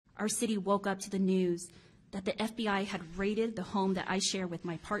our city woke up to the news that the FBI had raided the home that I share with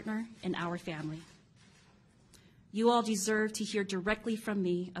my partner and our family. You all deserve to hear directly from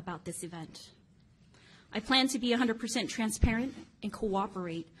me about this event. I plan to be 100% transparent and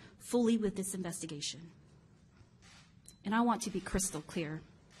cooperate fully with this investigation. And I want to be crystal clear.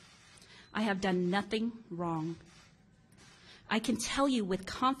 I have done nothing wrong. I can tell you with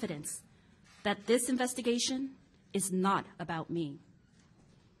confidence that this investigation is not about me.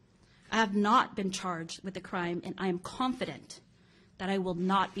 I have not been charged with the crime, and I am confident that I will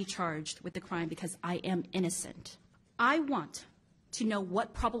not be charged with the crime because I am innocent. I want to know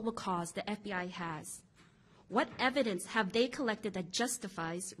what probable cause the FBI has. What evidence have they collected that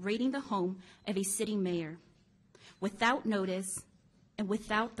justifies raiding the home of a sitting mayor without notice and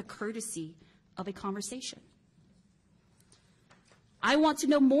without the courtesy of a conversation? I want to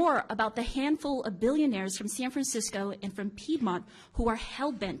know more about the handful of billionaires from San Francisco and from Piedmont who are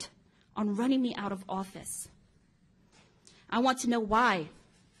hell-bent on running me out of office. I want to know why,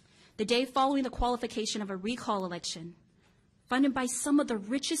 the day following the qualification of a recall election, funded by some of the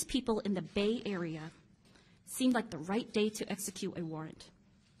richest people in the Bay Area, seemed like the right day to execute a warrant.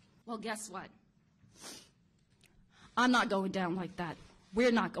 Well, guess what? I'm not going down like that.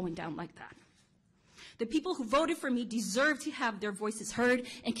 We're not going down like that. The people who voted for me deserve to have their voices heard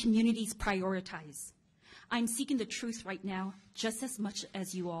and communities prioritized. I'm seeking the truth right now just as much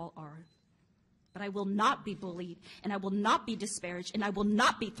as you all are. But I will not be bullied, and I will not be disparaged, and I will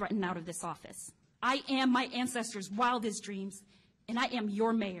not be threatened out of this office. I am my ancestors' wildest dreams, and I am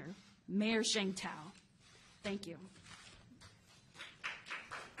your mayor, Mayor Sheng Tao. Thank you.